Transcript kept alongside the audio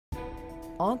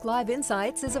Onc Live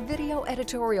Insights is a video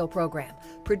editorial program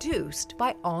produced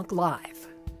by Onc Live.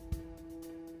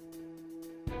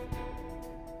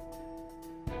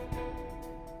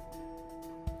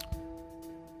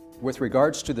 With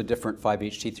regards to the different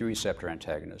 5-HT3 receptor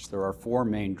antagonists, there are four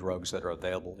main drugs that are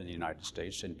available in the United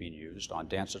States and being used: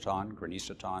 ondansetron,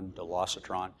 granisetron,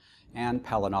 dolasetron, and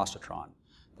palonosetron.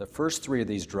 The first three of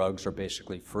these drugs are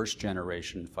basically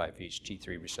first-generation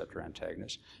 5-HT3 receptor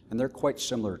antagonists, and they're quite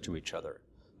similar to each other.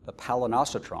 The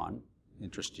palonosetron,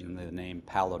 interestingly the name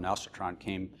palonosetron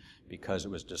came because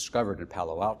it was discovered in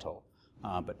Palo Alto,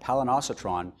 but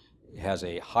palonosetron has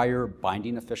a higher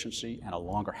binding efficiency and a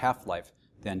longer half-life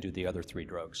than do the other three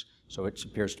drugs. So it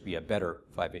appears to be a better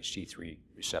 5-HT3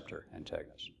 receptor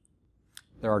antagonist.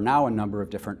 There are now a number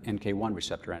of different NK1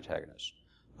 receptor antagonists.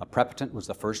 Aprepitant was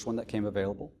the first one that came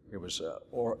available. It was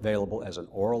available as an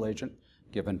oral agent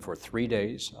given for 3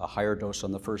 days, a higher dose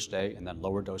on the first day and then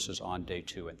lower doses on day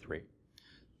 2 and 3.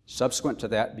 Subsequent to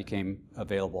that became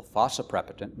available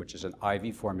fosaprepitant, which is an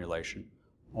IV formulation,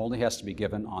 only has to be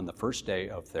given on the first day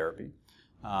of therapy.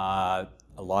 A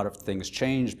lot of things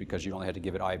changed because you only had to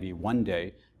give it IV 1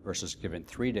 day versus given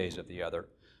 3 days of the other.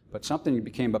 But something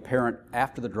became apparent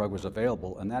after the drug was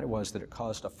available, and that was that it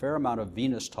caused a fair amount of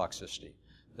venous toxicity,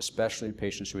 especially in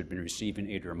patients who had been receiving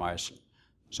adriamycin.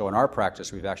 So in our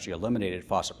practice, we've actually eliminated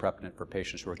fosaprepitant for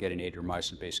patients who are getting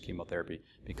adriamycin-based chemotherapy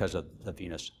because of the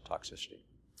venous toxicity.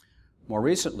 More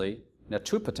recently,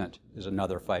 netipatant is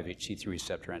another 5-HT3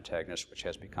 receptor antagonist which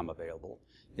has become available.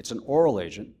 It's an oral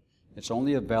agent. It's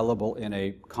only available in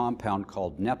a compound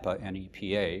called NEPA,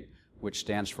 N-E-P-A, which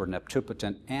stands for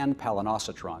netipatant and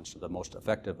palonosetron, so the most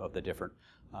effective of the different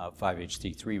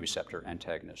 5-HT3 receptor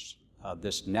antagonists.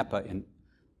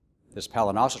 This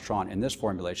palonosetron in this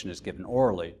formulation is given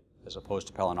orally, as opposed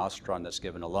to palonosetron that's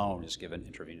given alone is given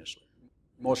intravenously.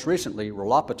 Most recently,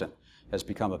 Loprinzi has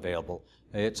become available.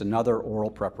 It's another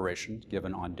oral preparation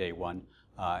given on day 1,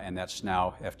 and that's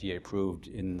now FDA approved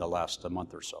in the last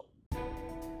month or so.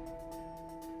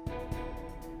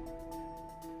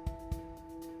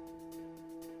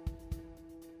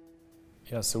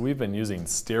 Yeah, so we've been using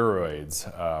steroids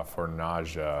for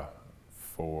nausea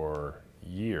for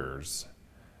years.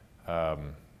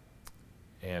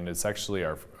 And it's actually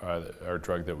our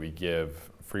drug that we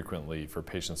give frequently for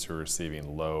patients who are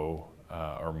receiving low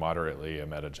or moderately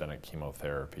emetogenic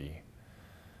chemotherapy.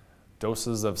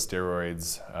 Doses of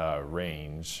steroids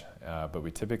range, but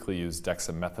we typically use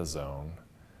dexamethasone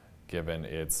given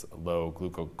its low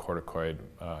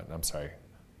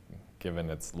given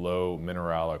its low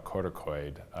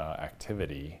mineralocorticoid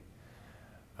activity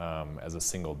as a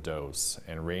single dose,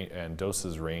 and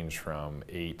doses range from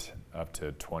 8 up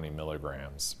to 20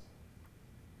 milligrams.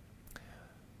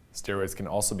 Steroids can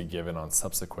also be given on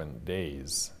subsequent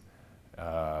days,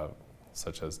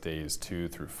 such as days 2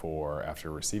 through 4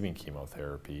 after receiving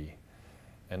chemotherapy.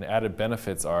 And added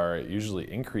benefits are it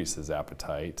usually increases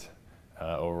appetite,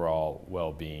 overall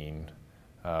well-being,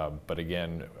 but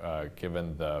again,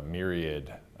 given the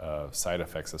myriad of side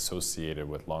effects associated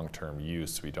with long-term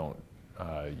use, we don't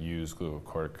use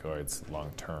glucocorticoids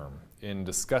long-term. In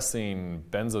discussing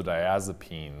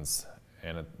benzodiazepines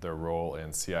and their role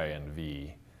in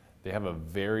CINV, they have a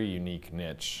very unique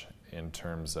niche in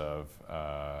terms of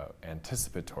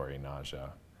anticipatory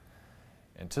nausea.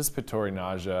 Anticipatory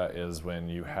nausea is when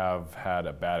you have had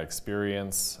a bad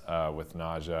experience with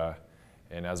nausea,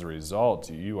 and as a result,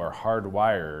 you are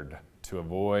hardwired to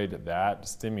avoid that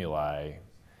stimuli.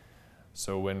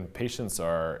 So when patients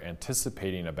are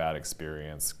anticipating a bad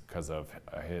experience because of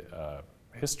a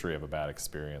history of a bad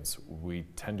experience, we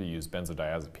tend to use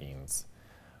benzodiazepines.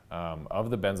 Of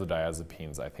the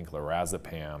benzodiazepines, I think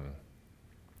lorazepam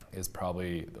is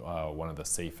probably one of the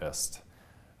safest,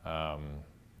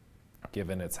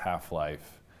 given its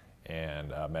half-life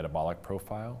and metabolic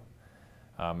profile.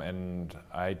 And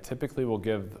I typically will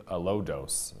give a low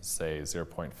dose, say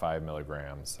 0.5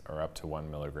 milligrams or up to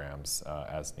 1 milligrams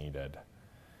as needed.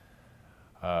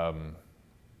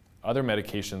 Other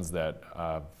medications that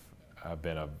have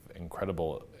been of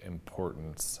incredible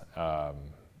importance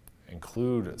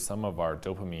include some of our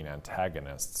dopamine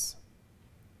antagonists.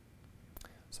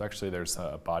 So actually there's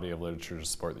a body of literature to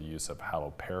support the use of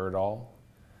haloperidol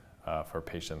for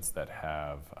patients that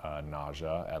have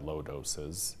nausea at low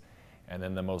doses. And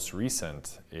then the most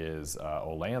recent is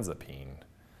Olanzapine.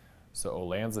 So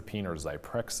Olanzapine or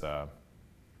Zyprexa,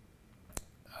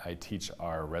 I teach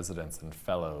our residents and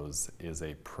fellows, is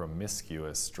a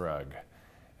promiscuous drug.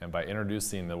 And by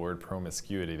introducing the word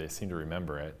promiscuity, they seem to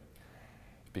remember it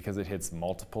because it hits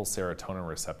multiple serotonin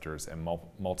receptors and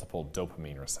multiple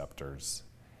dopamine receptors.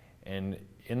 And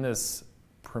in this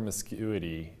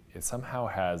promiscuity, it somehow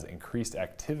has increased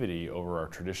activity over our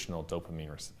traditional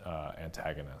dopamine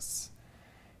antagonists.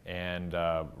 And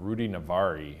Rudy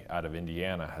Navari out of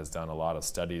Indiana has done a lot of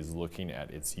studies looking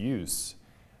at its use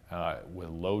with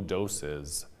low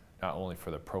doses, not only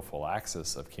for the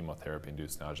prophylaxis of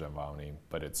chemotherapy-induced nausea and vomiting,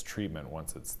 but its treatment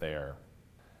once it's there.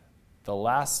 The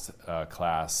last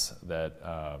class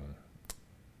that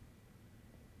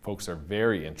folks are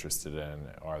very interested in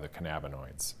are the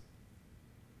cannabinoids.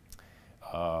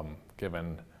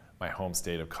 Given my home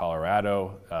state of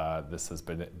Colorado, this has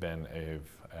been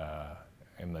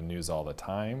in the news all the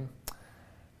time.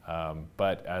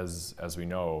 But as we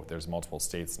know, there's multiple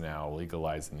states now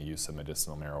legalizing the use of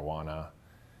medicinal marijuana.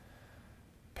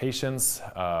 Patients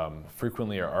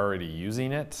frequently are already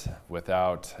using it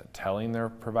without telling their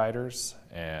providers,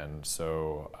 and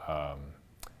so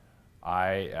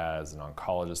I, as an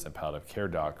oncologist and palliative care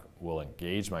doc, will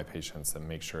engage my patients and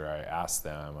make sure I ask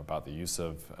them about the use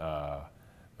of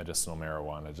medicinal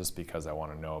marijuana, just because I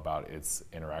want to know about its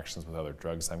interactions with other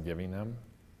drugs I'm giving them.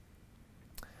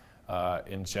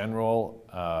 In general,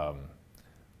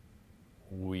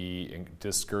 we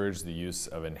discourage the use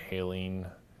of inhaling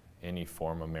any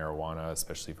form of marijuana,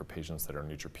 especially for patients that are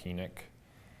neutropenic.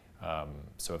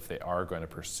 So if they are going to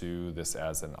pursue this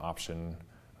as an option,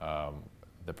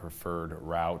 the preferred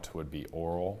route would be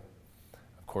oral.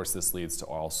 Of course, this leads to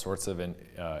all sorts of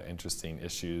interesting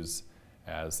issues,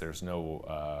 as there's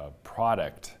no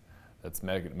product that's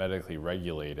medically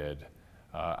regulated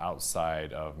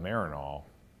outside of Marinol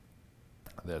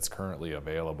that's currently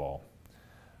available.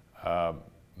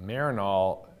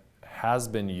 Marinol has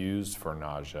been used for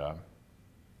nausea.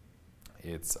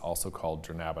 It's also called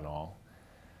dronabinol.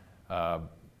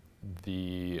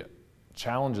 The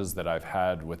challenges that I've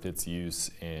had with its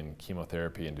use in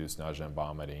chemotherapy-induced nausea and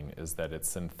vomiting is that it's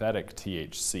synthetic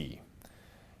THC.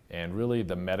 And really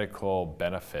the medical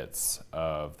benefits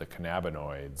of the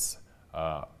cannabinoids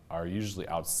are usually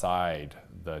outside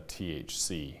the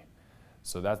THC.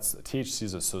 So THC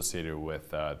is associated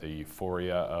with the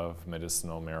euphoria of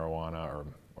medicinal marijuana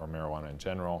or marijuana in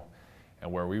general,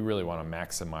 and where we really want to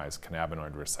maximize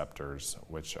cannabinoid receptors,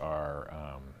 which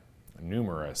are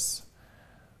numerous.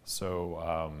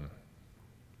 So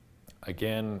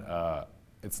again,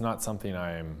 it's not something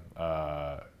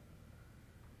I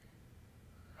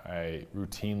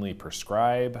routinely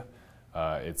prescribe.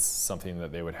 It's something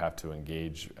that they would have to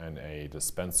engage in a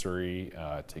dispensary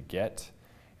to get.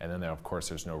 And then, of course,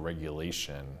 there's no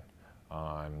regulation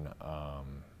on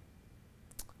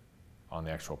the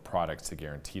actual product to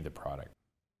guarantee the product.